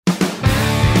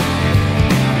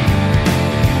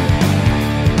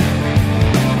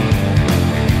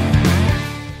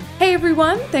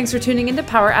everyone. Thanks for tuning into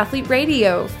Power Athlete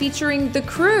Radio, featuring The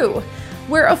Crew,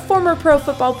 where a former pro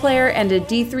football player and a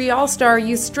D3 All-Star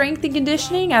use strength and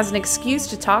conditioning as an excuse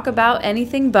to talk about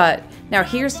anything but. Now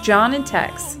here's John and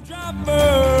Tex.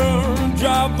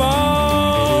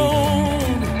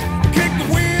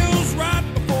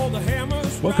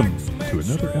 Welcome to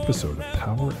another episode of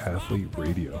Power Athlete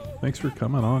Radio. Thanks for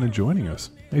coming on and joining us.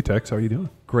 Hey Tex, how are you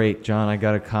doing? Great, John. I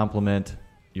got to compliment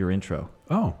your intro.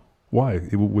 Oh, why?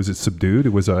 Was it subdued?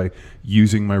 Was I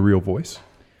using my real voice?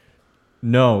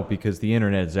 No, because the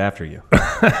internet is after you.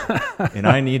 And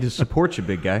I need to support you,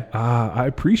 big guy. I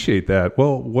appreciate that.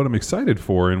 Well, what I'm excited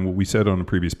for, and what we said on a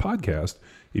previous podcast,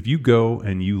 if you go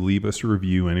and you leave us a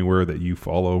review anywhere that you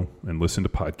follow and listen to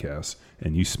podcasts,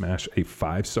 and you smash a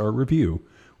 5-star review,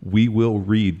 we will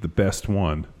read the best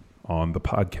one on the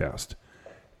podcast.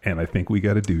 And I think we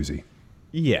got a doozy.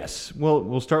 Yes. Well,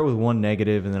 we'll start with one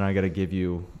negative, and then I got to give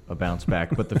you a bounce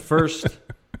back. But the first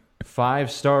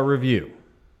 5-star review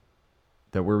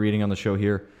that we're reading on the show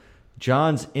here,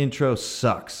 John's intro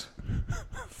sucks.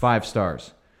 5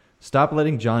 stars. Stop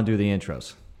letting John do the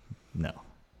intros. No.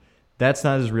 That's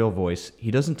not his real voice.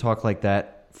 He doesn't talk like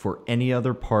that for any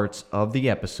other parts of the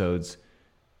episodes.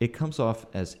 It comes off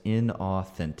as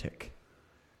inauthentic.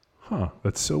 Huh,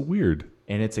 that's so weird.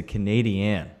 And it's a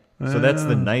Canadian. So that's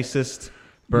the nicest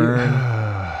burn.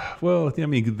 Yeah. Well, I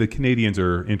mean, the Canadians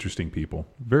are interesting people.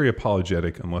 Very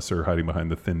apologetic unless they're hiding behind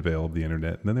the thin veil of the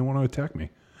internet, and then they want to attack me.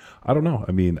 I don't know.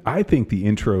 I mean, I think the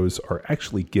intros are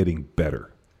actually getting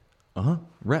better.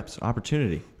 Reps,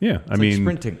 opportunity. Yeah, I mean,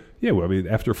 like sprinting. Yeah, well, I mean,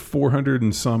 after 400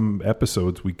 and some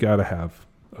episodes, we got to have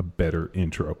a better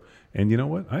intro. And you know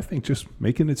what? I think just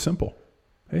making it simple.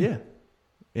 Hey. Yeah.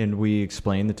 And we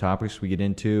explain the topics we get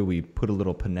into. We put a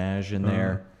little panache in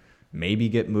there. Maybe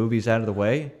get movies out of the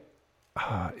way.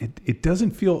 It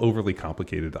doesn't feel overly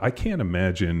complicated. I can't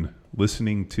imagine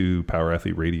listening to Power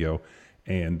Athlete Radio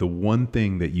and the one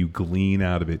thing that you glean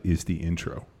out of it is the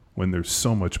intro when there's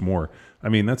so much more. I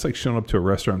mean, that's like showing up to a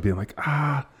restaurant and being like,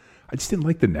 I just didn't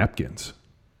like the napkins.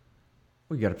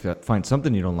 Well, you got to find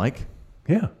something you don't like.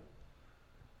 Yeah.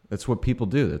 That's what people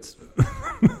do.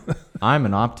 I'm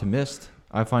an optimist.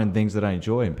 I find things that I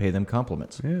enjoy and pay them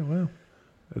compliments. Yeah, well,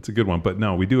 that's a good one. But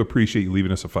no, we do appreciate you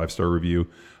leaving us a 5-star review,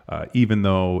 even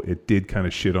though it did kind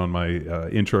of shit on my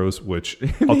intros, which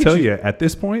I'll tell you, at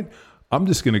this point, I'm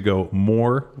just going to go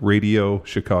more Radio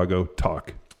Chicago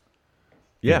talk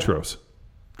intros.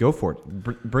 Go for it.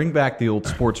 Bring back the old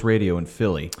sports radio in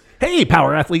Philly. Hey,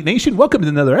 Power Athlete Nation. Welcome to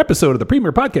another episode of the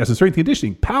premier podcast in strength and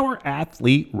conditioning, Power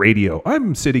Athlete Radio.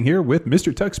 I'm sitting here with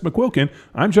Mr. Tex McQuilkin.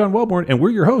 I'm John Wellborn, and we're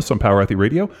your hosts on Power Athlete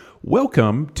Radio.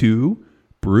 Welcome to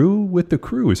Brew with the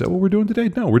Crew. Is that what we're doing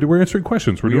today? No, we're answering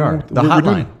questions. We are. The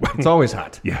hotline. It's always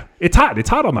hot. Yeah, it's hot. It's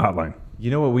hot on the hotline. You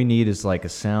know what we need is like a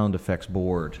sound effects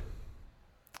board.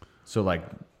 So like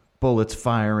bullets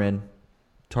firing,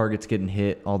 targets getting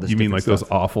hit, all this. You mean like stuff. those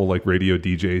awful like radio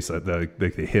DJs that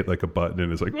they hit like a button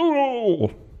and it's like, oh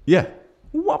yeah,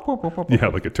 yeah,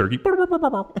 like a turkey.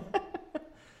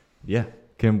 Yeah,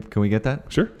 can we get that?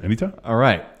 Sure, anytime. All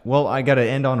right. Well, I got to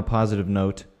end on a positive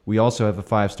note. We also have a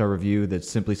 5-star review that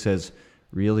simply says,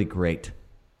 "Really great.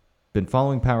 Been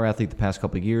following Power Athlete the past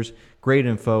couple of years. Great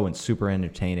info and super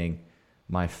entertaining.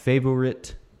 My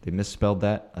favorite." They misspelled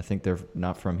that. I think they're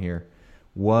not from here.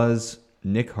 Was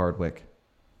Nick Hardwick.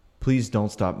 Please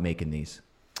don't stop making these.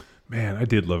 Man, I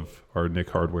did love our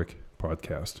Nick Hardwick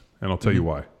podcast, and I'll tell you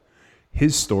why.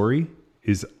 His story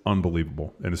is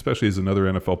unbelievable, and especially as another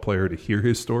NFL player to hear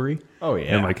his story. Oh,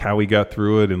 yeah. And like how he got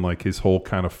through it and like his whole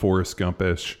kind of Forrest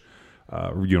Gump-ish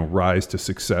rise to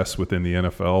success within the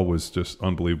NFL was just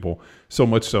unbelievable. So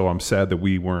much so, I'm sad that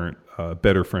we weren't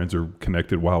better friends or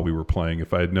connected while we were playing.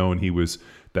 If I had known he was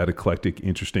that eclectic,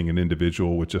 interesting, and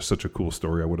individual with just such a cool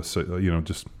story, I would have said,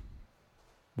 just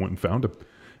went and found him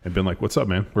and been like, "What's up,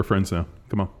 man? We're friends now.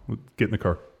 Come on, get in the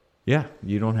car." Yeah,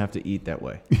 you don't have to eat that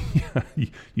way. Yeah,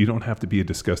 you don't have to be a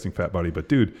disgusting fat body. But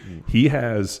dude, he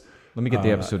has. Let me get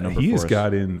the episode number. He has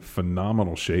got in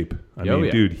phenomenal shape. I mean,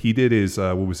 yeah. Dude, he did his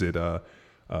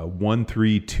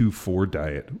 1-3-2-4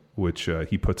 diet, which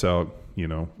he puts out.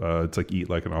 It's like eat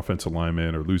like an offensive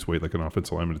lineman or lose weight like an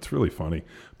offensive lineman. It's really funny,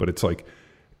 but it's like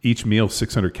each meal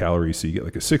 600 calories. So you get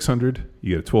like a 600,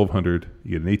 you get a 1200,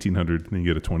 you get an 1800, and then you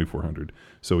get a 2400.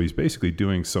 So he's basically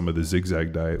doing some of the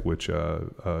zigzag diet, which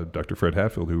Dr. Fred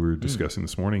Hatfield, who we were discussing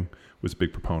this morning, was a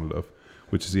big proponent of,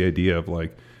 which is the idea of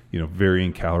like,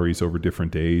 varying calories over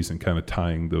different days and kind of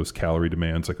tying those calorie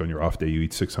demands. Like on your off day, you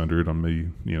eat 600. On the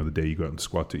day you go out and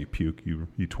squat till you puke, you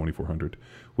eat 2400,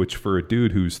 which for a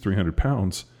dude who's 300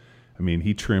 pounds, I mean,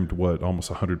 he trimmed almost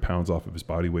 100 pounds off of his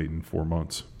body weight in 4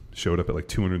 months. showed up at like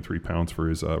 203 pounds for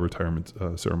his retirement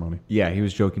ceremony. Yeah, he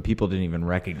was joking. People didn't even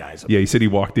recognize him. Yeah, he said he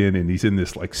walked in and he's in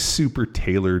this like super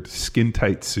tailored, skin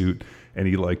tight suit. And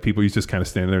he's just kind of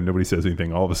standing there and nobody says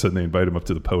anything. All of a sudden they invite him up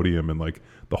to the podium and like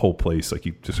the whole place, like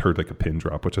you just heard like a pin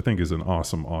drop, which I think is an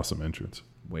awesome, awesome entrance.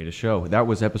 Way to show. That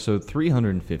was episode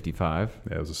 355.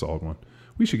 Yeah, it was a solid one.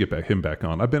 We should get him back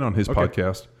on. I've been on his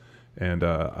podcast and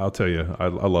I'll tell you, I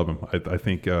love him. I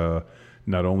think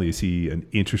not only is he an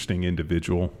interesting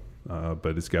individual,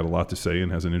 but he's got a lot to say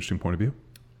and has an interesting point of view.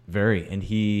 Very. And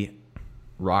he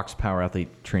rocks Power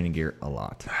Athlete training gear a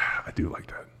lot. I do like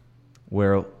that.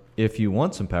 Where if you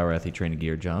want some Power Athlete training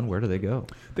gear, John, where do they go?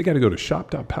 They got to go to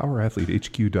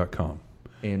shop.powerathletehq.com.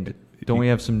 And don't we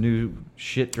have some new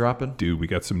shit dropping? Dude, we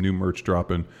got some new merch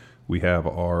dropping. We have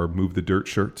our Move the Dirt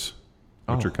shirts,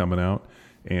 which are coming out.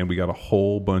 And we got a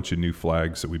whole bunch of new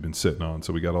flags that we've been sitting on.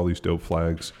 So we got all these dope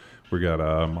flags. We got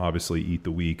obviously Eat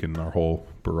the Week and our whole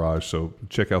barrage. So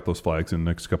check out those flags in the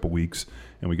next couple weeks.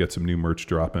 And we got some new merch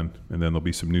dropping. And then there'll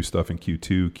be some new stuff in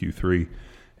Q2, Q3.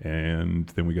 And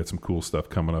then we got some cool stuff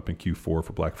coming up in Q4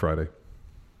 for Black Friday.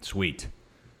 Sweet.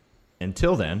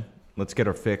 Until then, let's get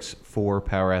our fix for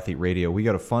Power Athlete Radio. We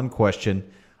got a fun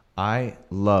question. I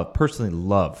personally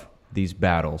love these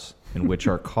battles in which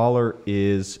our caller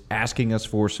is asking us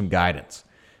for some guidance.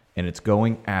 And it's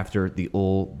going after the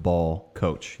old ball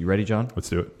coach. You ready, John? Let's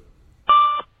do it.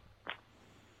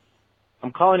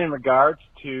 I'm calling in regards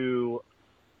to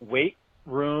weight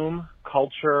room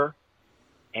culture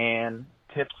and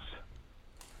tips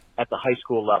at the high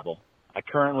school level. I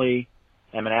currently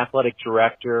am an athletic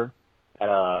director at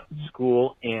a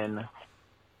school in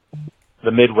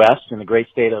the Midwest in the great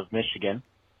state of Michigan.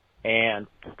 And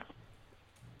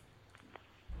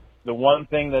the one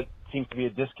thing that seems to be a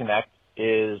disconnect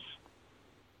is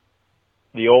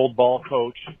the old ball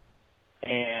coach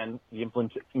and the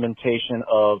implementation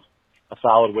of a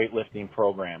solid weightlifting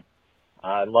program.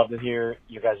 I'd love to hear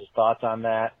your guys' thoughts on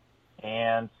that.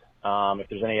 And if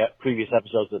there's any previous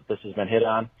episodes that this has been hit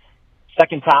on.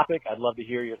 Second topic, I'd love to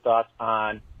hear your thoughts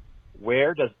on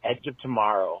where does Edge of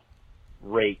Tomorrow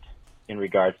rate in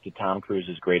regards to Tom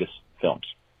Cruise's greatest films.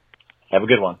 Have a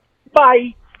good one.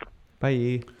 Bye.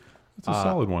 Bye. It's a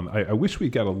solid one. I wish we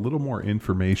got a little more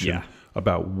information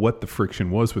about what the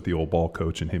friction was with the old ball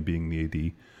coach and him being the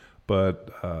AD. But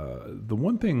the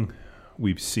one thing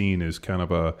we've seen is kind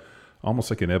of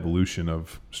almost like an evolution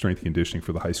of strength and conditioning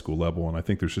for the high school level. And I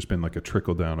think there's just been like a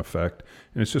trickle down effect.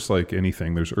 And it's just like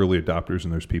anything. There's early adopters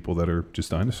and there's people that are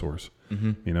just dinosaurs,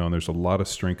 and there's a lot of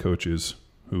strength coaches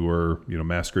who are,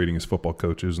 masquerading as football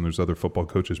coaches, and there's other football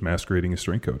coaches masquerading as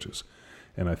strength coaches.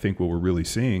 And I think what we're really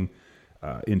seeing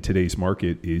in today's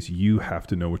market is you have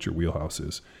to know what your wheelhouse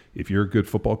is. If you're a good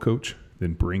football coach,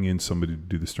 then bring in somebody to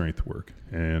do the strength work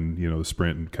and, the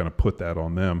sprint and kind of put that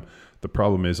on them. The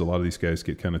problem is a lot of these guys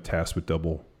get kind of tasked with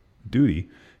double duty.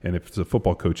 And if it's a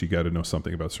football coach, you got to know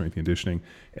something about strength conditioning.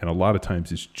 And a lot of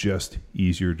times it's just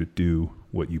easier to do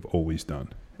what you've always done.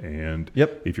 And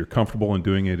if you're comfortable in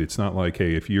doing it, it's not like,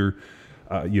 hey, if you're,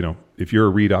 if you're a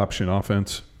read option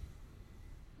offense,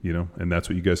 and that's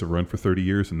what you guys have run for 30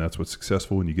 years, and that's what's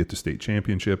successful, and you get to state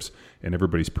championships, and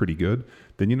everybody's pretty good,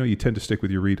 then, you tend to stick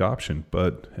with your read option.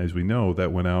 But as we know,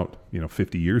 that went out,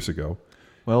 50 years ago.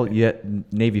 Well, yet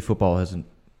Navy football hasn't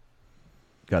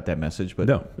got that message. But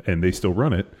no, and they still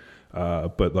run it.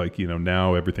 But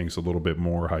now everything's a little bit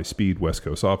more high speed, West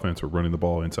Coast offense. We're running the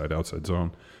ball inside, outside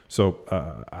zone. So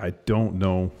I don't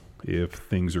know if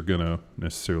things are going to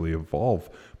necessarily evolve,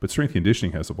 but strength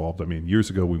conditioning has evolved. I mean, years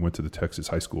ago, we went to the Texas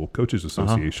High School Coaches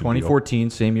Association.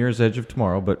 2014, same year as Edge of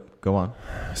Tomorrow, but go on.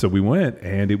 So we went,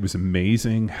 and it was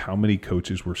amazing how many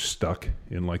coaches were stuck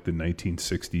in like the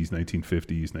 1960s,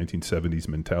 1950s, 1970s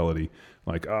mentality.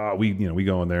 Like, we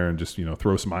go in there and just,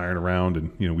 throw some iron around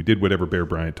and, we did whatever Bear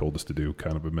Bryant told us to do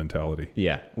kind of a mentality.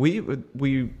 Yeah.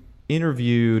 We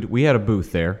interviewed, we had a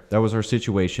booth there. That was our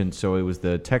situation. So it was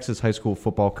the Texas High School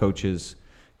Football Coaches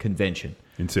Convention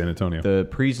in San Antonio. The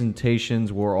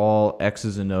presentations were all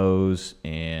X's and O's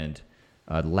and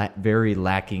very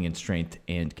lacking in strength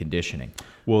and conditioning.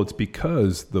 Well, it's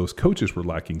because those coaches were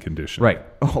lacking conditioning. Right.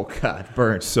 Oh, God,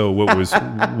 burn. So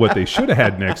what they should have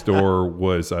had next door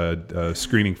was a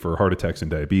screening for heart attacks and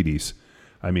diabetes.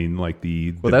 I mean, like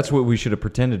well, that's what we should have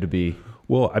pretended to be.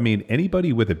 Well, I mean,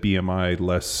 anybody with a BMI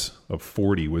less of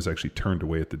 40 was actually turned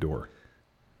away at the door.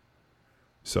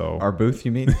 So our booth,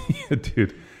 you mean? Yeah,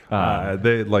 dude.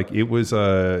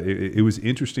 It was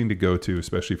interesting to go to,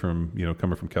 especially from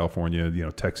coming from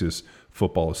California. Texas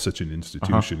football is such an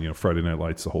institution. Friday Night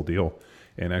Lights, the whole deal.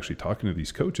 and actually talking to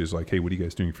these coaches like, hey, what are you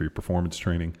guys doing for your performance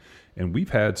training? And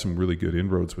we've had some really good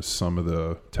inroads with some of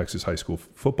the Texas high school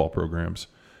football programs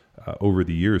over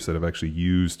the years that have actually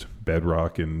used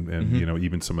Bedrock and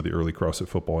even some of the early CrossFit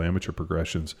football amateur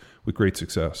progressions with great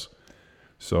success.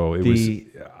 So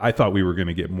I thought we were going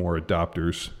to get more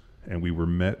adopters, and we were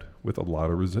met with a lot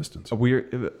of resistance.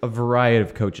 We're a variety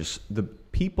of coaches. The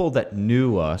people that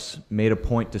knew us made a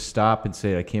point to stop and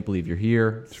say, I can't believe you're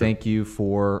here. Sure. Thank you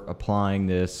for applying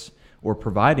this or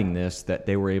providing this, that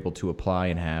they were able to apply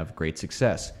and have great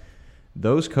success.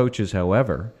 Those coaches,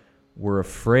 however, were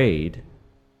afraid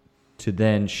to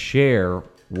then share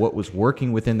what was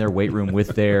working within their weight room with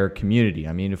their community.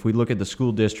 I mean, if we look at the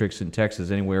school districts in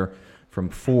Texas, anywhere from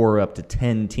 4 up to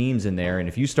 10 teams in there, and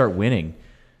if you start winning,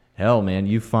 hell, man,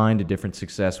 you find a different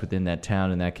success within that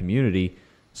town and that community.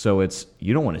 So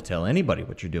you don't want to tell anybody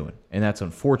what you're doing. And that's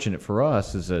unfortunate for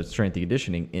us as a strength and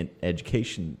conditioning in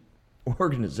education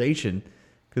organization,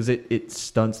 because it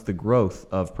stunts the growth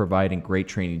of providing great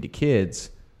training to kids,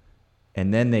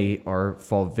 and then they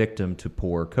fall victim to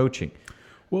poor coaching.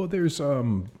 Well, there's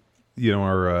our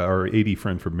AD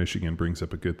friend from Michigan brings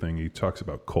up a good thing. He talks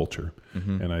about culture,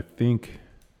 and I think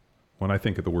when I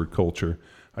think of the word culture,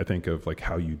 I think of like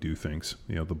how you do things.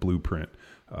 The blueprint,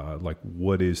 like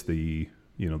what is the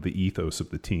ethos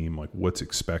of the team, like what's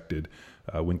expected.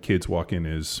 When kids walk in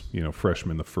as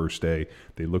freshmen the first day,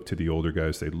 they look to the older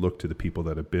guys. They look to the people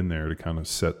that have been there to kind of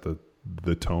set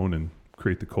the tone and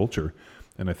create the culture.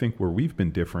 And I think where we've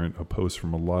been different, opposed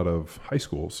from a lot of high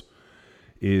schools,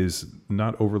 is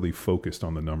not overly focused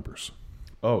on the numbers.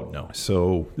 Oh, no.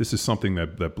 So this is something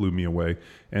that blew me away.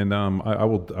 And I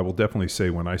will definitely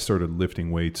say when I started lifting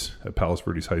weights at Palos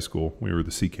Verdes High School, we were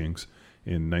the Sea Kings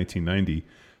in 1990,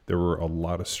 there were a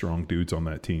lot of strong dudes on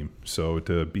that team. So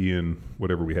to be in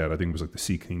whatever we had, I think it was like the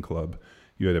Sea King Club,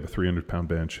 you had to have a 300-pound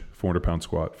bench, 400-pound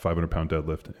squat, 500-pound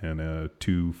deadlift, and a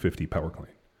 250 power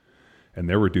clean. And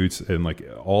there were dudes, and like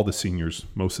all the seniors,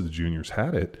 most of the juniors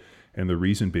had it. And the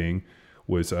reason being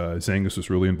was Zangus was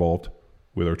really involved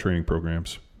with our training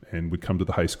programs and would come to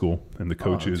the high school, and the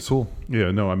coaches. That's cool.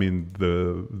 Yeah, no, I mean,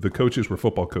 the coaches were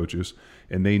football coaches,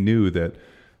 and they knew that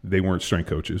they weren't strength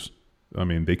coaches. I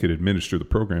mean, they could administer the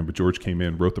program, but George came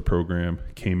in, wrote the program,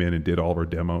 came in and did all of our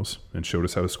demos and showed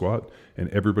us how to squat, and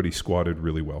everybody squatted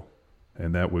really well.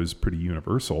 And that was pretty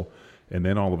universal. And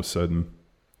then all of a sudden,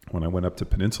 when I went up to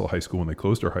Peninsula High School and they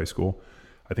closed our high school,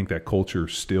 I think that culture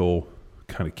still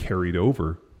kind of carried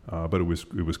over. But it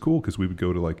was cool because we would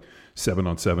go to like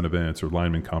 7-on-7 events or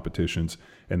lineman competitions,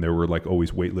 and there were like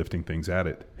always weightlifting things at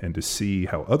it. And to see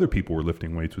how other people were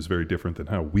lifting weights was very different than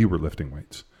how we were lifting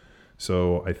weights.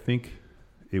 So I think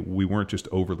we weren't just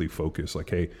overly focused like,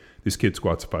 hey, this kid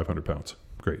squats 500 pounds.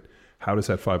 Great. How does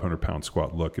that 500-pound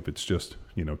squat look if it's just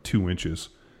 2 inches,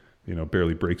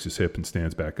 barely breaks his hip and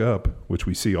stands back up, which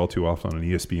we see all too often on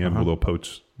ESPN where they'll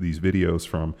post these videos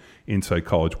from inside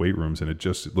college weight rooms, and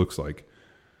it looks like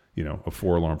a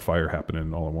 4-alarm fire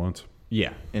happening all at once.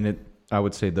 Yeah, and I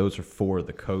would say those are for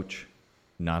the coach,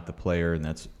 not the player, and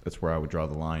that's where I would draw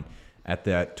the line. At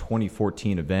that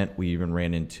 2014 event, we even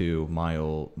ran into my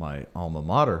alma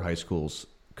mater high school's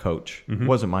coach. Mm-hmm.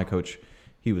 Wasn't my coach.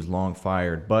 He was long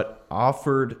fired, but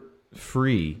offered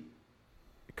free,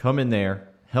 come in there,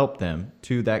 help them,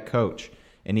 to that coach.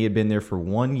 And he had been there for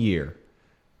 1 year,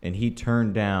 and he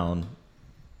turned down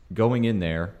going in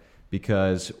there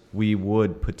because we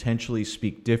would potentially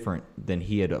speak different than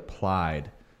he had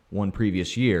applied one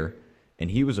previous year.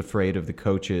 And he was afraid of the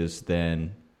coaches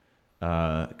then,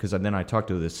 because then I talked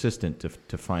to the assistant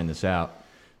to find this out.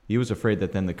 He was afraid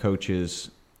that then the coach's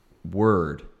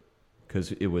word,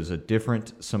 because it was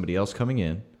somebody else coming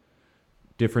in,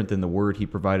 different than the word he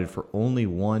provided for only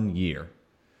 1 year,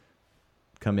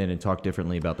 come in and talk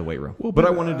differently about the weight room. Well, but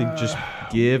I wanted to just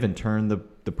give and turn the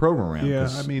program around. Yeah,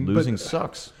 I mean, losing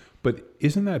sucks. But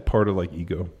isn't that part of like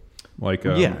ego? Like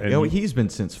he's been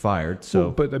since fired. So, well,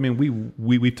 but I mean,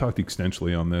 we've talked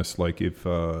extensively on this. Like, if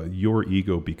your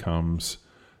ego becomes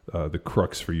the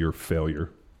crux for your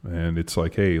failure, and it's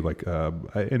like, hey, like,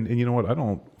 and you know what? I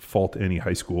don't fault any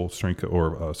high school strength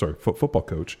or football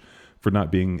coach for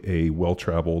not being a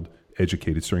well-traveled,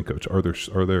 educated strength coach.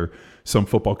 Are there some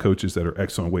football coaches that are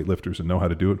excellent weightlifters and know how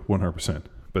to do it? 100%.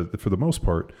 But for the most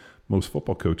part, most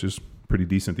football coaches, pretty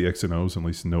decent at the X and O's, at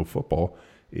least know football.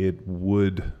 It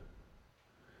would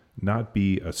not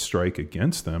be a strike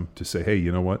against them to say, hey,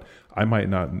 you know what? I might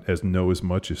not know as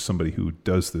much as somebody who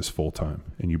does this full time,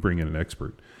 and you bring in an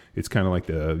expert. It's kind of like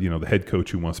the head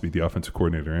coach who wants to be the offensive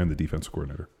coordinator and the defensive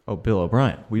coordinator. Oh, Bill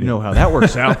O'Brien. We know how that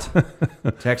works out.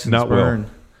 Texans not burn.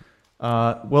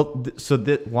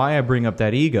 Why I bring up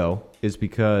that ego is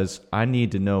because I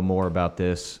need to know more about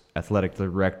this athletic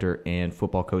director and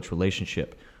football coach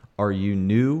relationship. Are you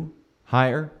new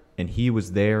hire and he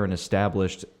was there and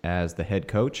established as the head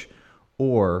coach,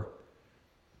 or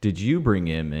did you bring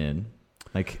him in?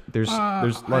 Like, there's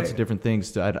lots of different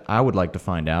things that I would like to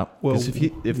find out. Well,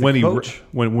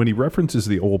 when he references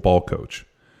the old ball coach,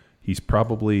 he's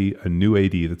probably a new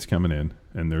AD that's coming in,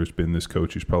 and there's been this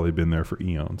coach who's probably been there for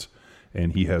eons,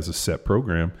 and he has a set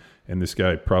program. And this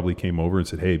guy probably came over and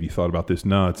said, "Hey, have you thought about this?"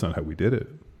 "No, it's not how we did it,"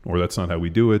 or "That's not how we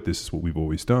do it. This is what we've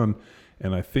always done."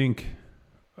 And I think,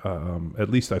 at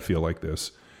least I feel like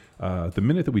this. The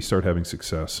minute that we start having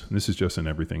success, and this is just in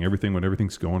everything when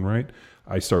everything's going right,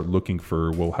 I start looking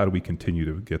for, well, how do we continue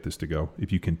to get this to go?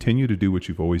 If you continue to do what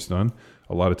you've always done,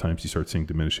 a lot of times you start seeing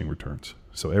diminishing returns.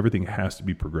 So everything has to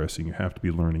be progressing. You have to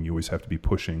be learning. You always have to be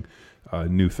pushing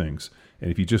new things. And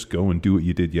if you just go and do what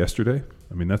you did yesterday,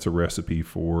 I mean, that's a recipe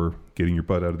for getting your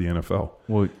butt out of the NFL.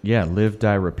 Well, yeah, live,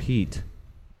 die, repeat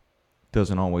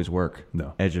doesn't always work.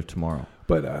 No. Edge of tomorrow.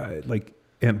 But I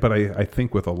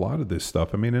think with a lot of this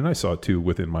stuff, I mean, and I saw it too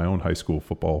within my own high school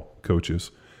football coaches.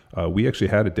 We actually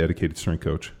had a dedicated strength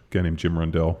coach, a guy named Jim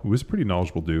Rundell, who was a pretty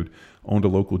knowledgeable dude, owned a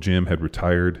local gym, had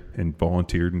retired and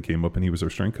volunteered and came up, and he was our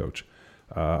strength coach.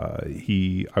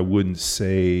 I wouldn't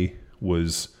say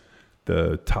was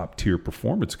the top tier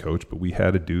performance coach, but we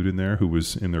had a dude in there who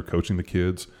was in there coaching the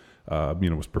kids,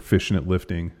 was proficient at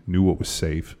lifting, knew what was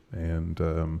safe, and,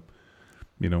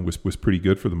 was pretty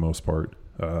good for the most part.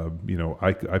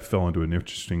 I fell into an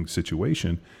interesting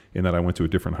situation in that I went to a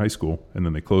different high school, and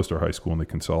then they closed our high school and they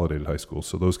consolidated high schools.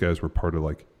 So those guys were part of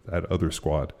like that other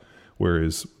squad,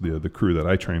 whereas the crew that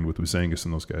I trained with Zangus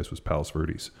and those guys was Palos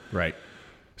Verdes. Right.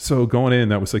 So going in,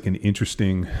 that was like an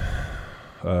interesting,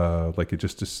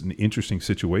 just an interesting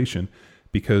situation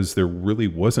because there really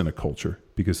wasn't a culture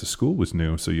because the school was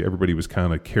new. So everybody was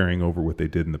kind of carrying over what they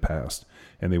did in the past,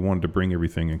 and they wanted to bring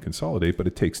everything and consolidate, but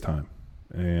it takes time.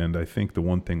 And I think the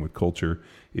one thing with culture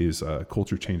is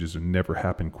culture changes never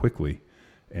happen quickly,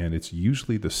 and it's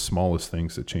usually the smallest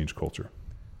things that change culture.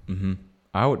 Mm-hmm.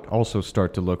 I would also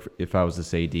start to look, if I was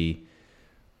this AD,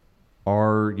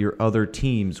 are your other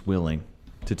teams willing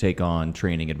to take on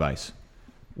training advice?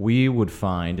 We would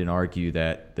find and argue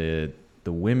that the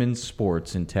women's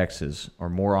sports in Texas are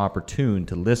more opportune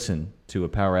to listen to a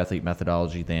power athlete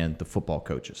methodology than the football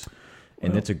coaches.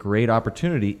 And it's a great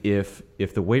opportunity if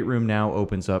the weight room now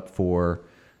opens up for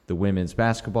the women's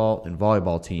basketball and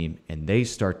volleyball team and they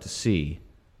start to see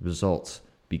results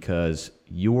because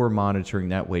you're monitoring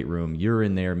that weight room, you're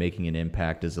in there making an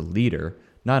impact as a leader,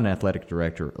 not an athletic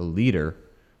director, a leader.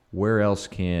 Where else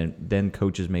can then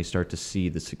coaches may start to see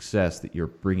the success that you're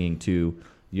bringing to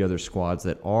the other squads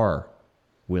that are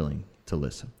willing to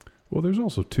listen? Well, there's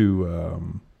also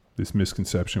this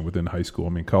misconception within high school, I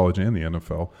mean college and the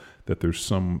NFL, that there's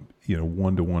some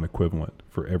one-to-one equivalent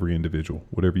for every individual.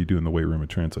 Whatever you do in the weight room, it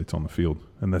translates on the field,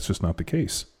 and that's just not the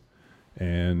case.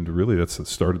 And really, that's the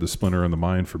start of the splinter in the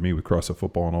mind for me with CrossFit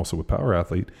football and also with Power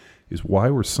Athlete, is why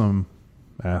were some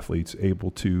athletes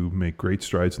able to make great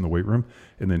strides in the weight room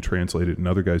and then translate it, and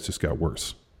other guys just got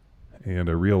worse. And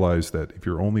I realized that if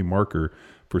your only marker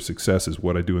for success is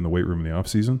what I do in the weight room in the off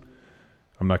season,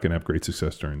 I'm not going to have great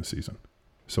success during the season.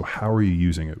 So how are you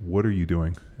using it? What are you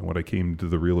doing? And what I came to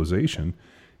the realization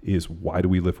is, why do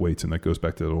we lift weights? And that goes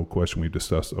back to that old question we've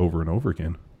discussed over and over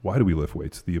again. Why do we lift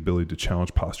weights? The ability to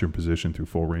challenge posture and position through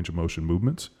full range of motion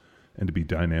movements and to be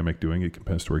dynamic doing it,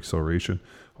 compensatory acceleration,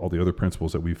 all the other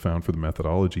principles that we've found for the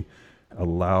methodology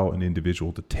allow an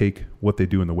individual to take what they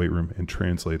do in the weight room and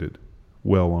translate it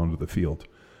well onto the field.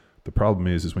 The problem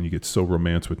is when you get so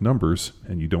romanced with numbers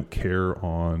and you don't care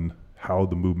on how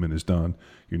the movement is done,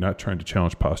 you're not trying to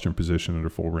challenge posture and position under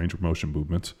full range of motion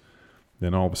movements,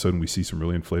 then all of a sudden we see some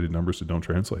really inflated numbers that don't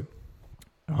translate.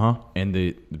 And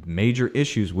the major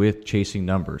issues with chasing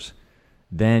numbers,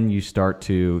 then you start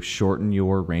to shorten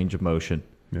your range of motion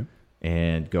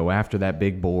and go after that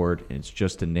big board, and it's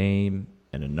just a name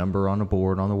and a number on a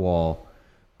board on the wall.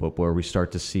 But where we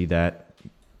start to see that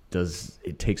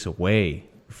it takes away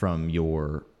from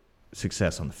your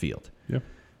success on the field. Yeah.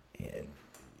 And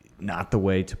not the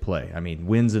way to play. I mean,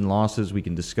 wins and losses, we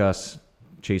can discuss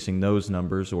chasing those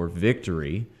numbers, or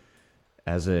victory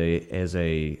as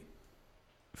a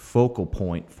focal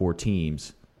point for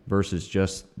teams versus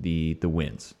just the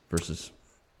wins, versus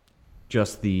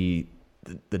just the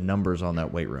numbers on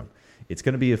that weight room. It's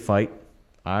going to be a fight.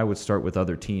 I would start with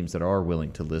other teams that are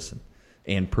willing to listen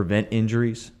and prevent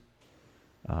injuries.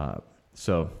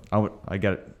 So I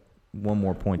got one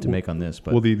more point to make on this.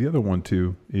 But the other one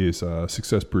too is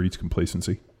success breeds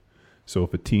complacency. So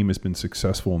if a team has been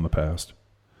successful in the past,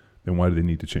 then why do they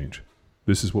need to change?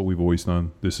 This is what we've always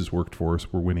done. This has worked for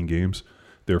us. We're winning games.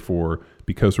 Therefore,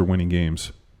 because we're winning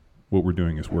games, what we're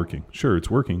doing is working. Sure, it's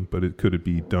working, but could it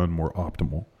be done more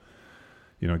optimal?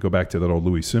 Go back to that old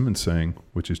Louis Simmons saying,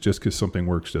 which is just because something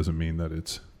works doesn't mean that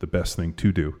it's the best thing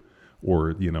to do.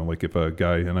 Or, like if a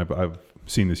guy, and I've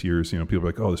seen this years, people are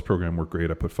like, oh, this program worked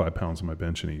great. I put 5 pounds on my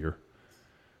bench in a year.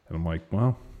 And I'm like,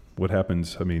 well, what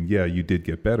happens? I mean, yeah, you did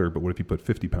get better, but what if you put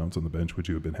 50 pounds on the bench? Would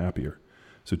you have been happier?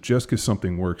 So just because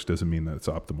something works doesn't mean that it's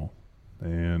optimal.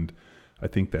 And I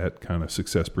think that kind of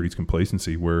success breeds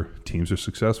complacency where teams are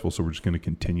successful. So we're just going to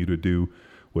continue to do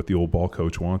what the old ball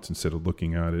coach wants instead of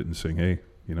looking at it and saying, hey,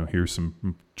 here's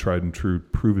some tried and true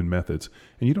proven methods.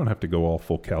 And you don't have to go all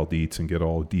full Cal Dietz and get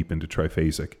all deep into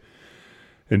triphasic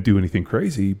and do anything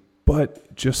crazy,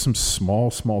 but just some small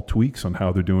tweaks on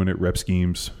how they're doing it, rep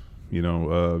schemes,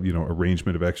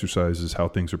 arrangement of exercises, how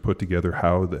things are put together,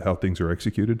 how things are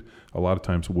executed, a lot of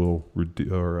times will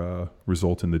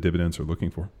result in the dividends they're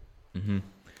looking for. Mm-hmm.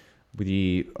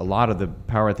 A lot of the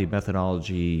Power Athlete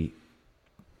methodology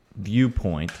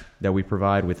viewpoint that we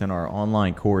provide within our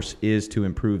online course is to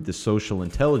improve the social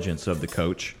intelligence of the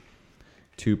coach,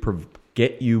 to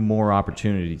get you more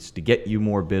opportunities, to get you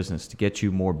more business, to get you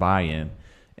more buy-in.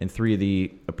 And 3 of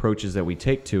the approaches that we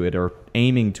take to it are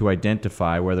aiming to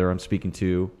identify whether I'm speaking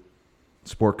to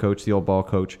sport coach, the old ball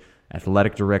coach,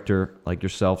 athletic director like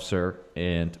yourself, sir,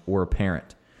 or a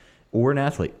parent, or an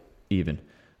athlete even.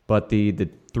 But the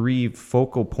 3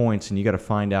 focal points, and you got to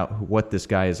find out what this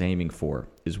guy is aiming for,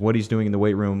 is what he's doing in the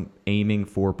weight room aiming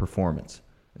for performance?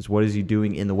 Is what is he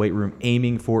doing in the weight room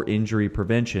aiming for injury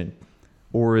prevention?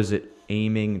 Or is it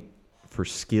aiming for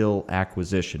skill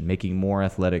acquisition, making more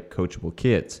athletic, coachable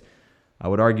kids? I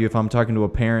would argue if I'm talking to a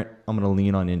parent, I'm going to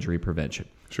lean on injury prevention.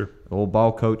 Sure. The old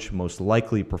ball coach, most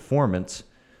likely performance,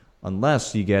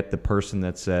 unless you get the person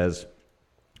that says,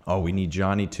 oh, we need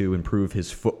Johnny to improve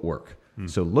his footwork.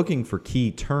 So looking for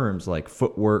key terms like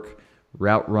footwork,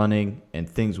 route running, and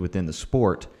things within the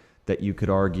sport that you could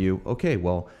argue, okay,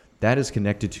 well, that is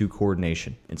connected to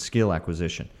coordination and skill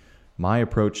acquisition. My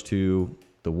approach to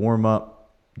the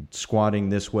warm-up, squatting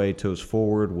this way, toes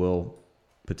forward, will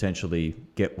potentially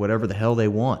get whatever the hell they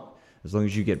want as long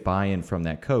as you get buy-in from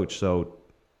that coach. So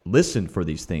listen for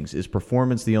these things. Is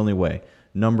performance the only way?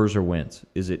 Numbers or wins?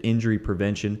 Is it injury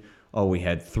prevention? Oh, we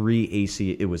had 3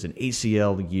 ACL. It was an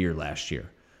ACL year last year.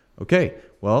 Okay,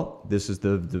 well, this is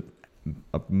the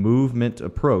movement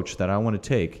approach that I want to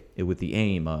take with the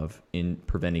aim of in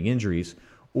preventing injuries.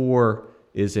 Or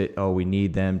is it, oh, we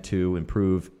need them to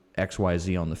improve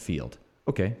XYZ on the field?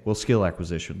 Okay, well, skill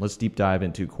acquisition. Let's deep dive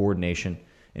into coordination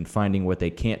and finding what they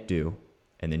can't do,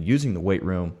 and then using the weight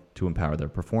room to empower their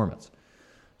performance.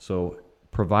 So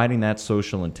providing that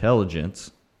social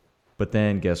intelligence. But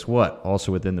then guess what?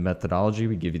 Also within the methodology,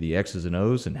 we give you the X's and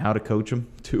O's and how to coach them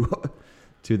to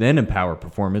then empower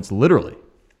performance, literally.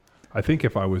 I think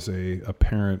if I was a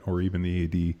parent or even the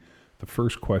AD, the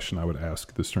first question I would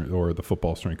ask the strength or the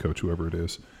football strength coach, whoever it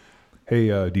is, hey,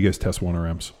 do you guys test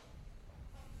 1RMs?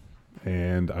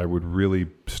 And I would really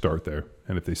start there.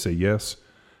 And if they say yes,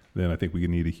 then I think we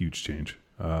need a huge change.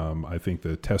 I think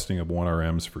the testing of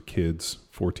 1RMs for kids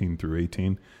 14 through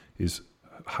 18 is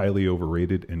highly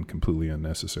overrated and completely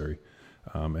unnecessary.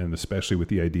 And especially with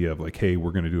the idea of like, hey,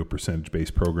 we're going to do a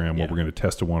percentage-based program where we're going to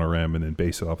test a 1RM and then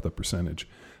base it off the percentage.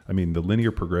 I mean, the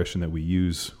linear progression that we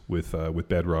use with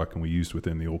Bedrock and we used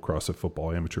within the old CrossFit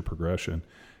football amateur progression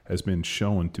has been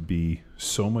shown to be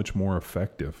so much more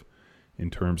effective in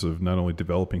terms of not only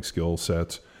developing skill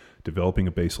sets, developing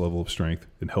a base level of strength,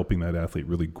 and helping that athlete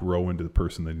really grow into the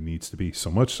person that he needs to be.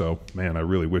 So much so, man, I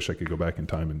really wish I could go back in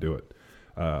time and do it.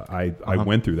 I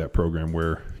went through that program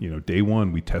where, day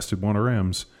one we tested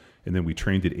 1RMs and then we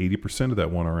trained at 80% of that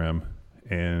 1RM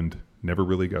and never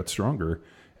really got stronger.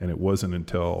 And it wasn't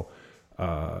until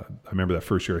I remember that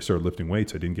first year I started lifting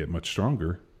weights, I didn't get much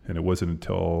stronger. And it wasn't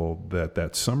until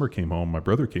that summer came home, my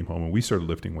brother came home and we started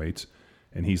lifting weights.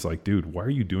 And he's like, dude, why are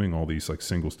you doing all these like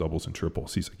singles, doubles, and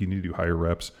triples? He's like, you need to do higher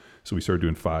reps. So we started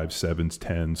doing 5s, 7s,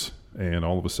 10s. And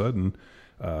all of a sudden,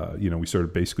 we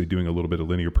started basically doing a little bit of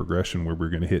linear progression where we're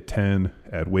going to hit 10,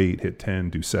 add weight, hit 10,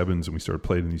 do 7s. And we started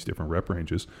playing in these different rep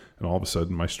ranges. And all of a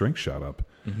sudden, my strength shot up.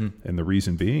 Mm-hmm. And the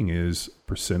reason being is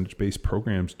percentage-based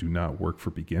programs do not work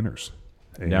for beginners.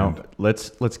 And now,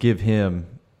 let's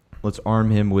arm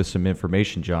him with some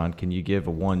information, John. Can you give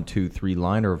a 1, 2, 3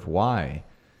 liner of why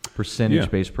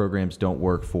percentage-based programs don't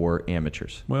work for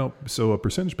amateurs? Well, so a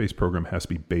percentage-based program has to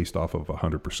be based off of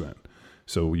 100%.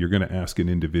 So you're going to ask an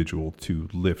individual to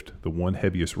lift the one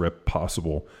heaviest rep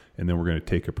possible, and then we're going to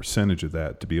take a percentage of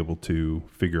that to be able to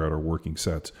figure out our working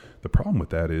sets. The problem with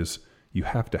that is you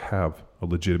have to have a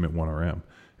legitimate 1RM.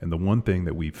 And the one thing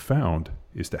that we've found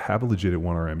is to have a legitimate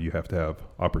 1RM, you have to have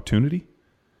opportunity,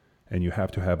 and you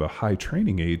have to have a high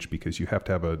training age, because you have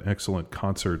to have an excellent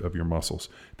concert of your muscles.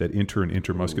 That inter and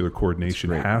intermuscular coordination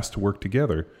has to work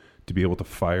together to be able to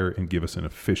fire and give us an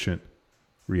efficient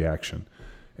reaction.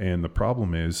 And the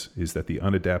problem is that the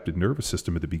unadapted nervous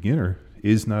system of the beginner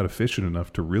is not efficient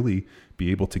enough to really be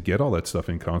able to get all that stuff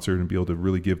in concert and be able to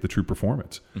really give the true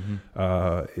performance.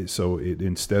 So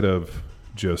instead of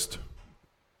just,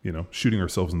 shooting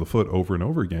ourselves in the foot over and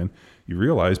over again, you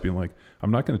realize being like,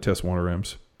 I'm not going to test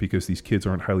 1RMs because these kids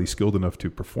aren't highly skilled enough to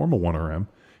perform a 1RM.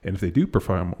 And if they do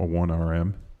perform a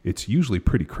 1RM, it's usually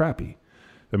pretty crappy.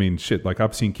 I mean, like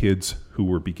I've seen kids who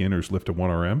were beginners lift a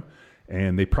 1RM,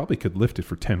 and they probably could lift it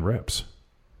for 10 reps,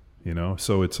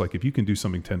 So it's like if you can do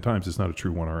something 10 times, it's not a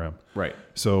true 1RM. Right.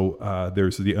 So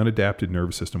there's the unadapted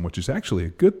nervous system, which is actually a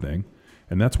good thing.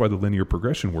 And that's why the linear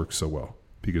progression works so well,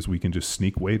 because we can just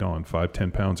sneak weight on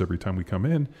 5-10 pounds every time we come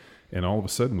in. And all of a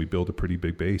sudden we build a pretty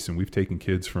big base. And we've taken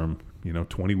kids from,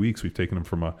 20 weeks, we've taken them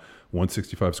from a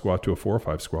 165 squat to a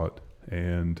 405 squat.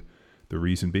 And the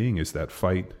reason being is that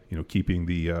fight, keeping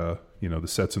the, the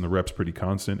sets and the reps pretty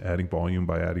constant, adding volume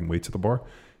by adding weights at the bar.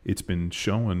 It's been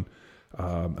shown.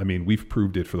 We've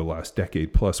proved it for the last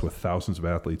decade plus with thousands of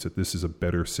athletes that this is a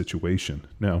better situation.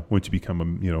 Now, once you become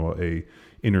a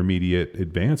intermediate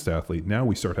advanced athlete, now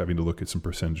we start having to look at some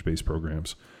percentage-based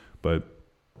programs. But,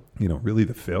 really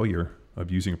the failure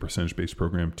of using a percentage-based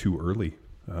program too early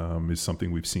is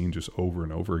something we've seen just over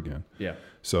and over again. Yeah.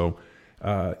 So,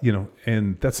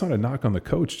 and that's not a knock on the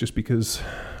coach, just because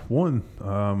one,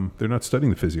 they're not studying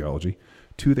the physiology.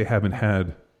 Two, they haven't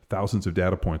had thousands of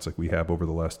data points like we have over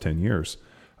the last 10 years.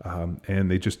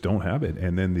 And they just don't have it.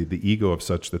 And then the ego of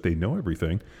such that they know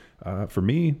everything. For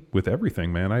me, with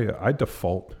everything, man, I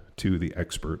default to the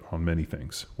expert on many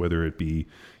things, whether it be,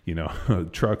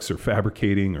 trucks or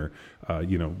fabricating or,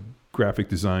 graphic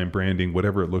design, branding,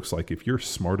 whatever it looks like. If you're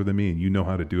smarter than me and you know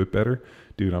how to do it better,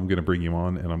 dude, I'm going to bring you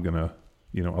on and I'm going to,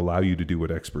 allow you to do what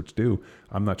experts do.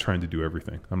 I'm not trying to do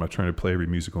everything. I'm not trying to play every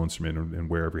musical instrument and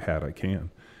wear every hat I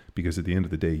can, because at the end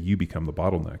of the day, you become the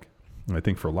bottleneck. And I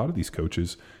think for a lot of these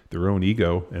coaches, their own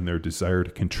ego and their desire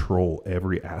to control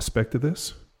every aspect of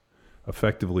this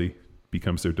effectively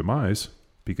becomes their demise,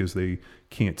 because they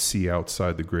can't see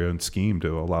outside the grand scheme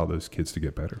to allow those kids to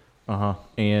get better.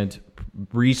 And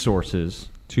resources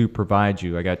to provide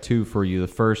you. I got two for you. The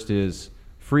first is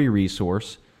free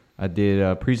resource. I did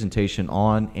a presentation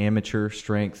on amateur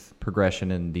strength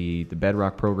progression in the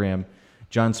Bedrock program.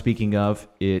 John, speaking of,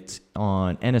 it's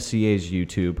on NSCA's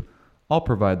YouTube. I'll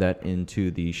provide that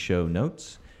into the show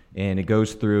notes. And it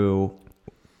goes through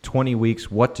 20 weeks,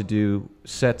 what to do,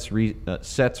 sets,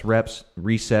 reps,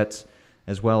 resets,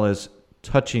 as well as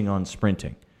touching on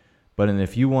sprinting. But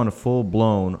if you want a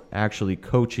full-blown, actually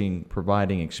coaching,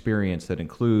 providing experience that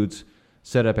includes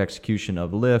setup execution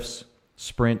of lifts,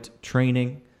 sprint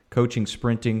training, coaching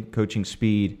sprinting, coaching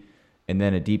speed, and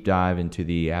then a deep dive into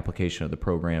the application of the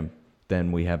program,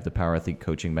 then we have the Power Athlete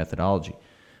coaching methodology.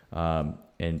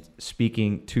 And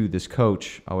speaking to this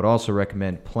coach, I would also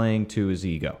recommend playing to his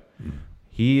ego.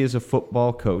 He is a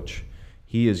football coach.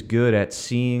 He is good at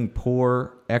seeing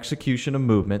poor execution of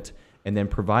movement and then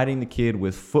providing the kid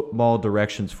with football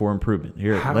directions for improvement.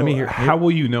 Let me hear. How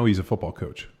will you know he's a football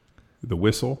coach? The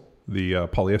whistle, the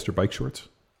polyester bike shorts,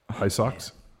 high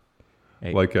socks,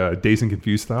 like Dazed and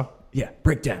Confused style? Yeah,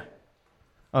 breakdown.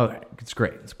 Oh, it's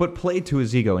great. But played to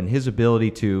his ego and his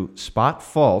ability to spot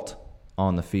fault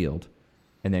on the field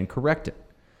and then correct it.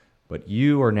 But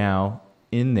you are now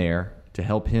in there to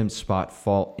help him spot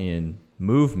fault in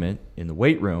movement in the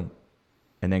weight room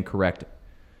and then correct it.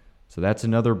 So that's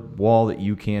another wall that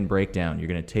you can break down. You're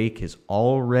going to take his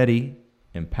already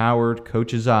empowered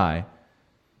coach's eye,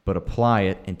 but apply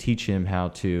it and teach him how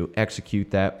to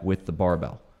execute that with the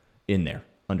barbell in there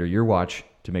under your watch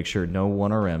to make sure no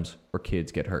 1RMs or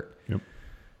kids get hurt. Yep.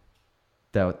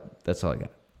 That's all I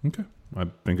got. Okay. I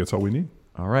think that's all we need.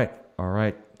 All right.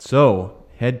 So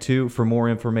for more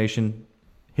information,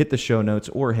 hit the show notes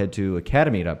or head to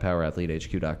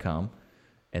academy.powerathletehq.com.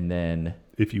 And then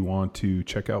if you want to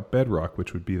check out Bedrock,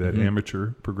 which would be that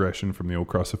amateur progression from the old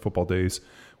CrossFit football days,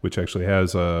 which actually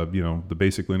has the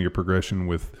basic linear progression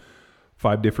with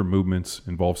 5 different movements,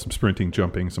 involves some sprinting,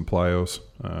 jumping, some plyos.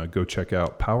 Go check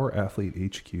out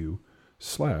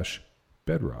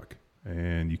powerathletehq.com/Bedrock.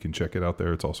 and you can check it out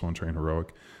there. It's also on Train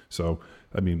Heroic. So,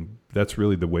 I mean, that's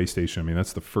really the way station. I mean,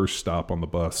 that's the first stop on the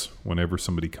bus whenever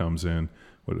somebody comes in.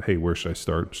 Hey, where should I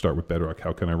start? Start with Bedrock.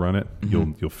 How can I run it?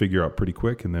 You'll figure out pretty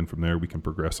quick, and then from there we can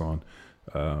progress on.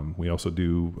 We also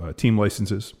do team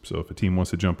licenses. So if a team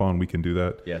wants to jump on, we can do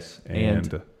that. Yes.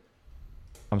 And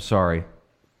I'm sorry,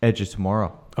 Edge of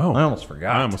Tomorrow. Oh, I almost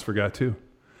forgot. I almost forgot too.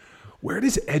 Where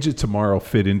does Edge of Tomorrow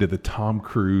fit into the Tom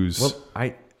Cruise? Well,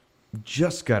 I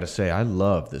just got to say, I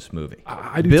love this movie.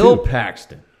 I do Bill too.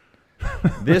 Paxton.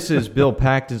 This is Bill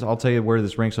Paxton's. I'll tell you where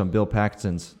this ranks on Bill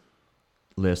Paxton's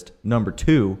list. Number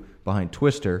 2 behind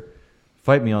Twister.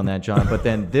 Fight me on that, John. But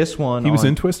then this one. He was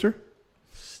in Twister?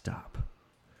 Stop.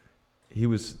 He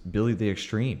was Billy the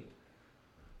Extreme.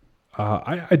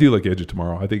 I do like Edge of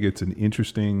Tomorrow. I think it's an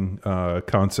interesting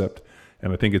concept,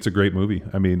 and I think it's a great movie.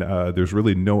 I mean, there's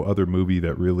really no other movie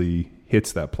that really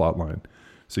hits that plot line.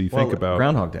 So you think about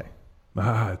Groundhog Day.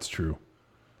 It's true.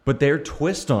 But their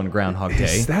twist on Groundhog Day.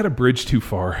 Is that a bridge too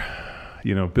far?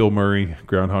 You know, Bill Murray,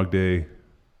 Groundhog Day.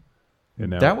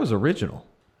 And now, that was original,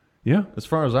 yeah. as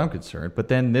far as I'm concerned. But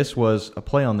then this was a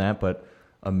play on that, but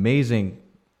amazing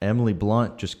Emily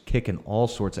Blunt just kicking all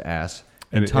sorts of ass.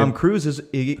 And Tom Cruise is...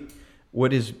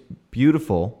 What is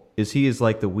beautiful is he is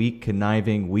like the weak,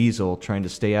 conniving weasel trying to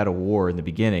stay out of war in the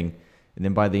beginning. And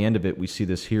then by the end of it, we see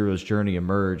this hero's journey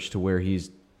emerge to where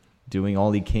he's doing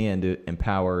all he can to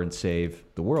empower and save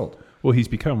the world. Well, he's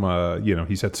become,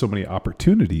 he's had so many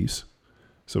opportunities.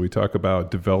 So we talk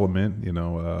about development,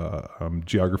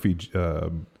 geography,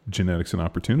 genetics, and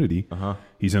opportunity.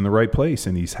 He's in the right place,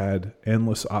 and he's had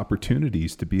endless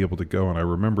opportunities to be able to go. And I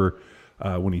remember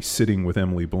when he's sitting with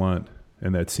Emily Blunt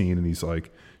in that scene, and he's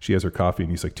like, she has her coffee,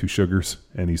 and he's like, 2 sugars,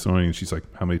 and he's going, and she's like,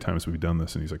 how many times have we done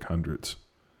this? And he's like, hundreds.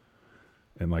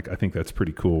 And like, I think that's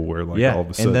pretty cool. Where like all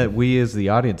of a sudden, and that we as the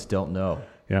audience don't know.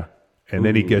 Yeah, and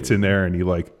then he gets in there, and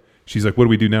she's like, what do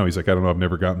we do now? He's like, I don't know, I've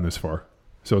never gotten this far.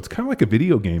 So it's kind of like a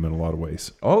video game in a lot of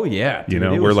ways. Oh yeah, dude,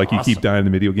 where like awesome. You keep dying in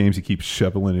the video games, you keep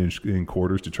shoveling in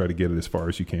quarters to try to get it as far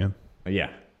as you can. Yeah,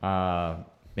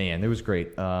 man, it was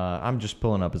great. I'm just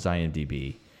pulling up his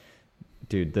IMDb.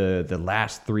 Dude, the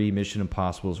last 3 Mission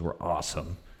Impossibles were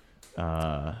awesome.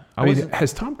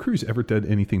 Has Tom Cruise ever done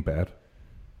anything bad?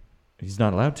 He's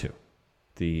not allowed to.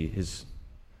 His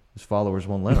followers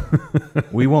won't let him.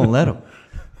 We won't let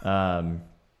him.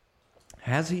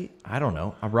 Has he? I don't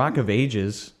know. A Rock of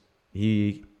Ages.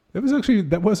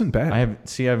 That wasn't bad. I haven't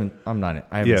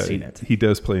seen it. He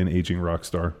does play an aging rock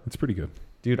star. It's pretty good.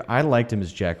 Dude, I liked him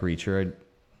as Jack Reacher.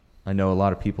 I know a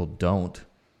lot of people don't,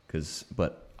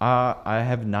 but I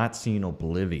have not seen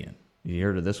Oblivion. You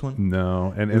heard of this one?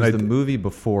 No. And it was the movie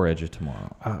before Edge of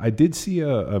Tomorrow. I did see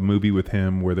a movie with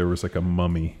him where there was like a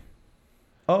mummy.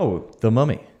 Oh, The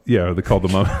Mummy. Yeah, they called The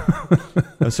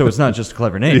Mummy. So it's not just a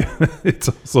clever name. Yeah, it's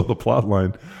also the plot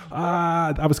line.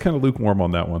 I was kind of lukewarm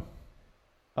on that one.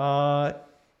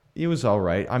 It was all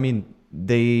right. I mean,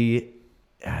 the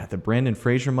Brandon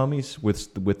Fraser mummies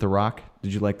with The Rock.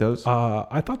 Did you like those?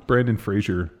 I thought Brandon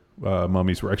Fraser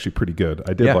mummies were actually pretty good.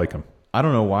 I did like them. I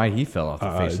don't know why he fell off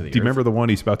the face of the earth. Do you remember the one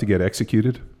he's about to get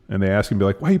executed? And they ask him, be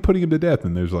like, why are you putting him to death?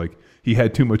 And there's like, he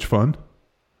had too much fun.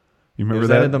 You remember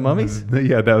that? In The Mummies?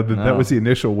 Yeah, that was the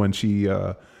initial when she,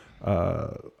 I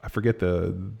forget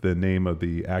the name of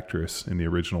the actress in the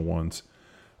original ones.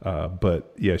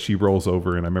 But yeah, she rolls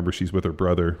over, and I remember she's with her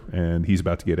brother, and he's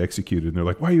about to get executed. And they're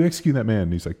like, why are you executing that man?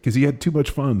 And he's like, because he had too much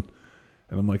fun.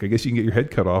 And I'm like, I guess you can get your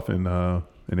head cut off in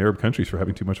Arab countries for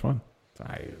having too much fun.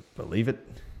 I believe it.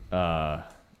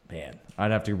 Man,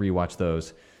 I'd have to rewatch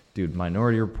those. Dude,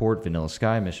 Minority Report, Vanilla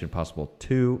Sky, Mission Impossible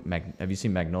 2. Have you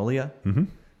seen Magnolia? Mm-hmm.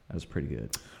 That was pretty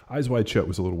good. Eyes Wide Shut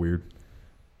was a little weird.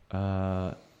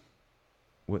 That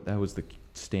was the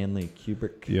Stanley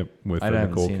Kubrick? Yep, with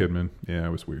Nicole Kidman. Yeah,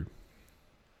 it was weird.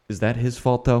 Is that his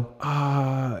fault, though?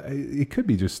 It could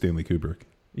be just Stanley Kubrick.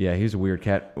 Yeah, he's a weird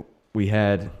cat. We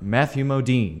had Matthew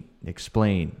Modine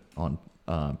explain on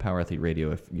Power Athlete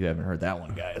Radio. If you haven't heard that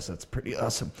one, guys, that's pretty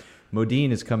awesome.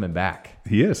 Modine is coming back.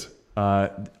 He is.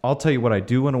 I'll tell you what I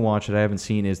do want to watch that I haven't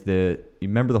seen is you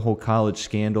remember the whole college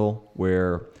scandal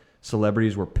where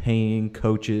celebrities were paying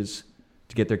coaches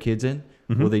to get their kids in?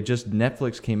 Mm-hmm. Well,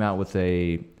 Netflix came out with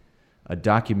a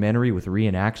documentary with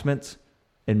reenactments,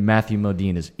 and Matthew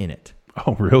Modine is in it.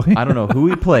 Oh, really? I don't know who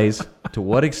he plays, to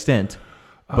what extent,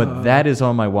 but that is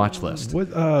on my watch list.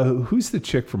 Who's the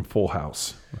chick from Full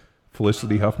House?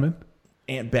 Felicity Huffman?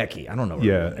 Aunt Becky. I don't know.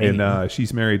 Yeah, and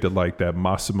she's married to like that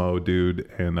Massimo dude,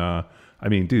 and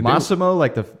dude, Massimo,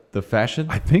 like the fashion.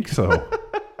 I think so.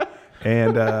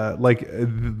 And like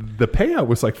the payout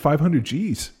was like 500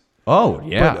 G's. Oh,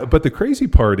 yeah. But the crazy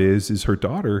part is her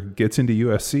daughter gets into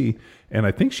USC, and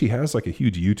I think she has like a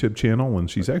huge YouTube channel, and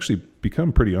she's actually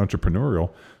become pretty entrepreneurial.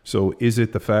 So is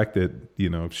it the fact that,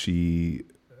 she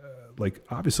like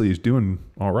obviously is doing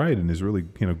all right and is really,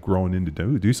 growing into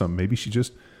do something? Maybe she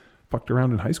just fucked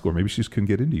around in high school. Maybe she just couldn't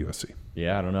get into USC.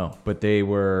 Yeah, I don't know. But they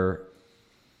were,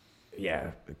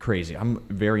 crazy. I'm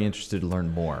very interested to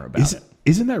learn more about it.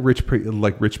 Isn't that rich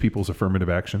people's affirmative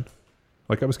action?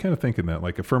 Like I was kind of thinking that,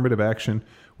 like affirmative action,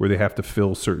 where they have to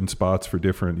fill certain spots for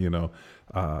different, when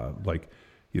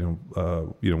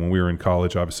we were in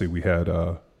college, obviously we had,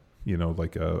 a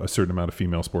certain amount of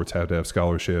female sports had to have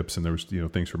scholarships, and there was,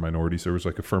 things for minorities. There was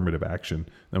like affirmative action.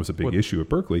 That was a big issue at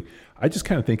Berkeley. I just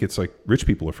kind of think it's like rich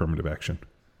people affirmative action.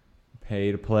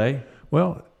 Pay to play?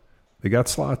 Well, they got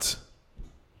slots.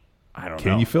 I don't know.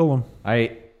 Can you fill them?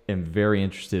 I am very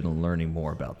interested in learning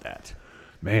more about that.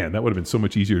 Man, that would have been so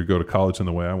much easier to go to college than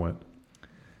the way I went.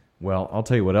 Well, I'll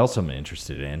tell you what else I'm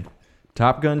interested in.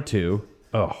 Top Gun 2.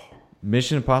 Oh.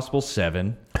 Mission Impossible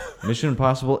 7. Mission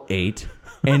Impossible 8.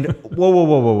 And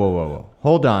whoa.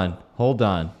 Hold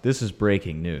on. This is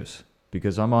breaking news.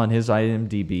 Because I'm on his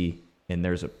IMDb, and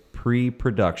there's a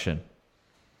pre-production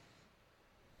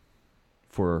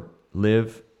for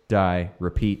Live, Die,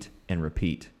 Repeat, and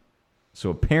Repeat.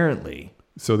 So apparently...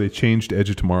 So they changed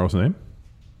Edge of Tomorrow's name?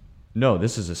 No,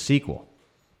 this is a sequel.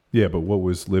 Yeah, but what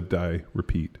was Live, Die,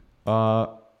 Repeat?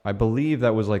 I believe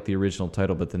that was like the original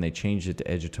title, but then they changed it to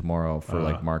Edge of Tomorrow for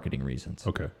like marketing reasons.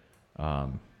 Okay.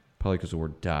 Probably because the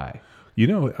word die.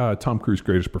 Tom Cruise's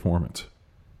greatest performance,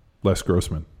 Les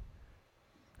Grossman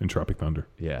in Tropic Thunder.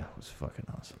 Yeah, it was fucking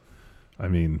awesome. I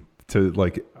mean,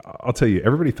 I'll tell you,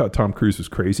 everybody thought Tom Cruise was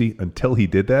crazy until he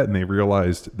did that, and they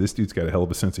realized this dude's got a hell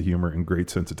of a sense of humor and great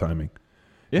sense of timing.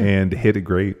 Yeah. And hit it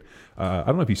great. I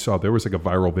don't know if you saw, there was like a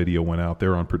viral video went out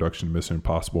there on production of Mission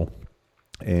Impossible,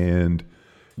 and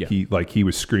he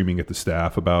was screaming at the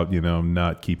staff about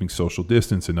not keeping social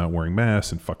distance and not wearing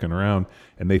masks and fucking around,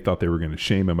 and they thought they were going to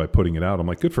shame him by putting it out. I'm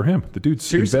like, good for him. The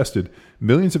dude's invested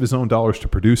millions of his own dollars to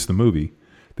produce the movie.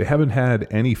 They haven't had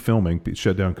any filming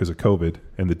shut down because of COVID,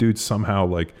 and the dude somehow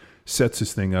like sets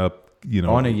this thing up,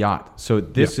 on a yacht. So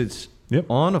this is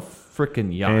on a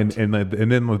freaking yacht. And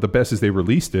then the best is they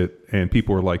released it, and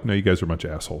people were like, "No, you guys are a bunch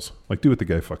of assholes. Like, do what the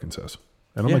guy fucking says."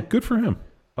 And I'm like, "Good for him."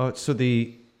 So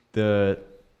the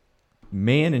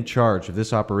man in charge of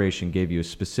this operation gave you a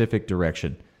specific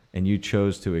direction, and you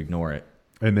chose to ignore it.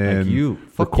 And then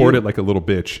record it like a little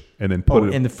bitch, and then put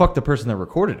it. And fuck the person that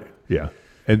recorded it. Yeah.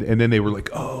 And then they were like,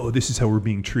 "Oh, this is how we're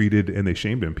being treated," and they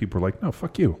shamed him. People were like, "No,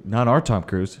 fuck you." Not our Tom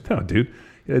Cruise. No, dude.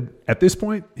 At this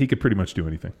point, he could pretty much do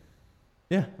anything.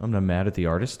 Yeah, I'm not mad at the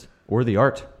artist or the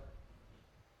art.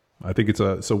 I think it's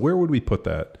so where would we put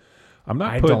that?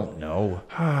 I don't know.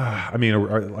 I mean,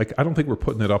 I don't think we're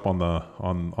putting it up on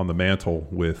the mantle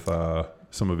with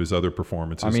some of his other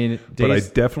performances. I mean, but I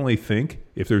definitely think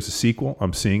if there's a sequel,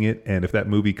 I'm seeing it, and if that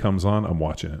movie comes on, I'm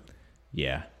watching it.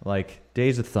 Yeah, like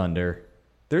Days of Thunder.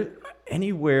 There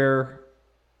anywhere,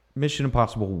 Mission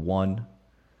Impossible 1.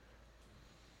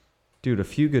 Dude, A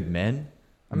Few Good Men.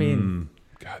 I mean,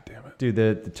 God damn it, dude,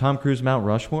 the Tom Cruise Mount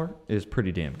Rushmore is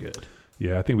pretty damn good.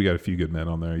 Yeah, I think we got A Few Good Men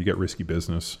on there. You got Risky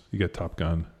Business. You got Top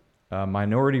Gun.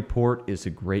 Minority Report is a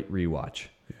great rewatch.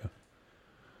 Yeah.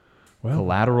 Well,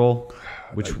 Collateral,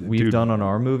 which we've done on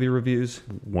our movie reviews.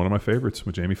 One of my favorites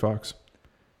with Jamie Foxx.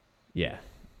 Yeah.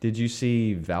 Did you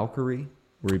see Valkyrie,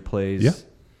 where he plays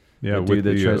the dude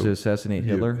that tries to assassinate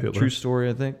Hitler? True story,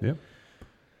 I think. Yeah.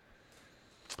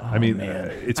 Oh, I mean,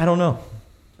 I don't know.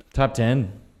 Top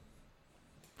 10.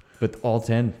 But all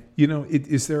 10.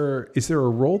 Is there a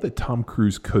role that Tom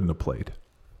Cruise couldn't have played?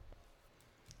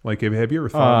 Like, have you ever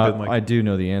thought? I do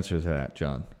know the answer to that,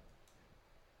 John.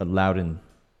 Loudon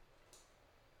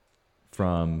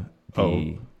from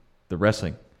the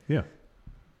wrestling. Yeah.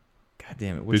 God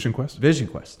damn it! Vision Quest. Vision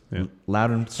Quest. Yeah.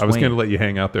 Loudon. Swain. I was going to let you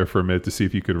hang out there for a minute to see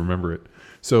if you could remember it.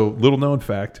 So, little known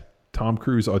fact: Tom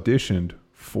Cruise auditioned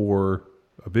for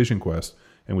a Vision Quest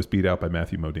and was beat out by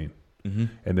Matthew Modine. Mm-hmm.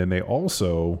 And then they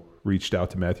also reached out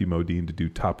to Matthew Modine to do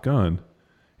Top Gun,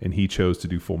 and he chose to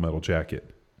do Full Metal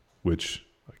Jacket, which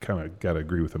I kind of got to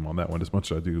agree with him on that one, as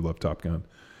much as I do love Top Gun.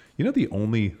 I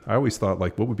always thought,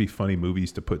 like, what would be funny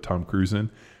movies to put Tom Cruise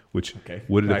in? Which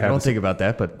would it have? I don't think about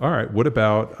that, but all right. What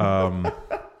about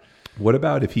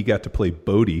if he got to play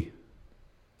Bodhi?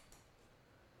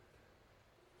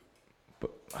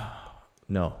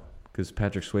 No, because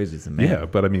Patrick Swayze is the man. Yeah,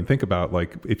 but I mean, think about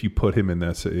like if you put him in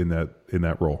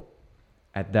that role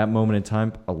at that moment in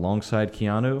time alongside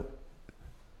Keanu.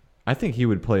 I think he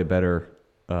would play a better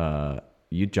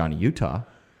Johnny Utah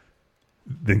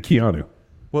than Keanu.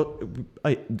 Well,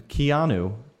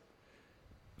 Keanu,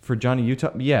 for Johnny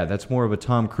Utah, yeah, that's more of a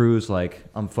Tom Cruise, like,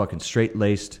 I'm fucking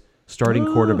straight-laced, starting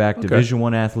quarterback, okay. Division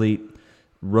I athlete,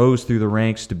 rose through the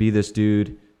ranks to be this dude,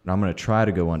 and I'm going to try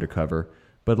to go undercover.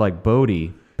 But like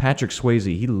Bodie, Patrick Swayze,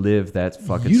 he lived that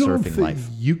fucking surfing life.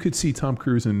 You could see Tom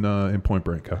Cruise in Point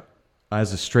Break, huh?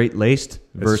 As a straight-laced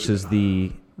versus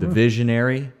the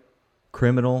visionary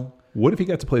criminal. What if he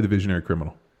got to play the visionary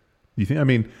criminal? You think? I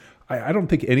mean, I don't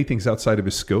think anything's outside of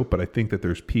his scope, but I think that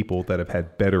there's people that have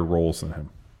had better roles than him.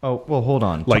 Oh, well, hold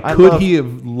on. Like,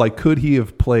 could he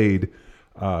have played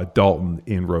Dalton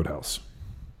in Roadhouse?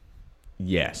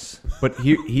 Yes, but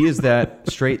he is that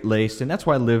straight-laced, and that's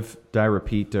why Live, Die,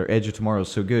 Repeat, or Edge of Tomorrow is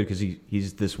so good, because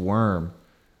he's this worm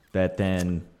that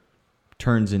then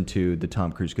turns into the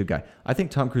Tom Cruise good guy. I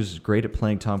think Tom Cruise is great at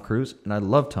playing Tom Cruise, and I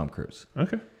love Tom Cruise.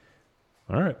 Okay.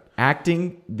 All right.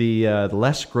 Acting, the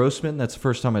Les Grossman, that's the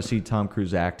first time I see Tom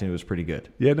Cruise act, and it was pretty good.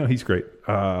 Yeah, no, he's great.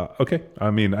 Okay. I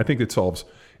mean, I think it solves.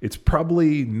 It's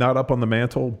probably not up on the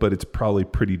mantle, but it's probably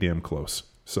pretty damn close.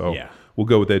 So yeah. We'll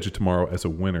go with Edge of Tomorrow as a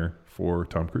winner for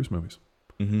Tom Cruise movies.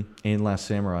 Mm-hmm. And Last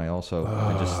Samurai also.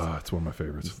 It's one of my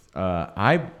favorites.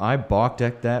 I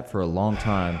balked that for a long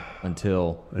time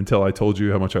until I told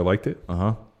you how much I liked it.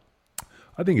 Uh-huh.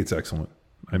 I think it's excellent.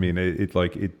 I mean,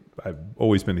 I've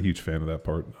always been a huge fan of that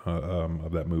part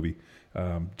of that movie,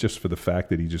 just for the fact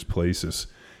that he just plays this,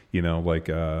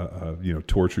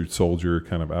 tortured soldier,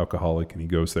 kind of alcoholic, and he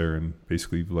goes there and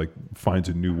basically like finds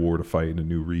a new war to fight and a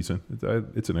new reason.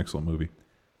 It's an excellent movie.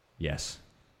 Yes.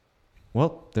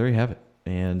 Well, there you have it.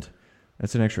 And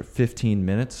that's an extra 15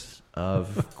 minutes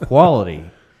of quality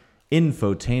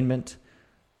infotainment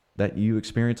that you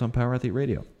experience on Power Athlete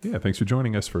Radio. Yeah, thanks for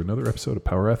joining us for another episode of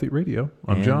Power Athlete Radio.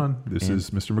 I'm John. This is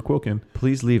Mr. McQuilkin.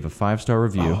 Please leave a 5-star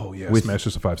review. Oh, yeah. Smash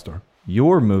us a 5-star.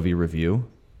 Your movie review,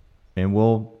 and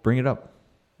we'll bring it up.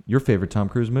 Your favorite Tom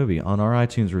Cruise movie on our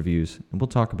iTunes reviews, and we'll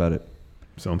talk about it.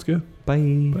 Sounds good.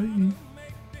 Bye. Bye.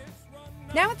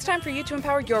 Now it's time for you to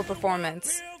empower your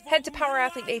performance. Head to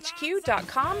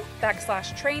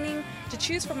powerathletehq.com/training to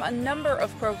choose from a number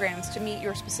of programs to meet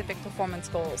your specific performance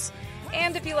goals.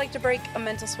 And if you like to break a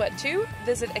mental sweat too,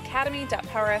 visit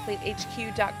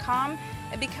academy.powerathletehq.com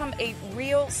and become a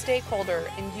real stakeholder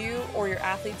in you or your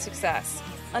athlete's success.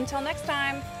 Until next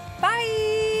time,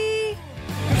 bye!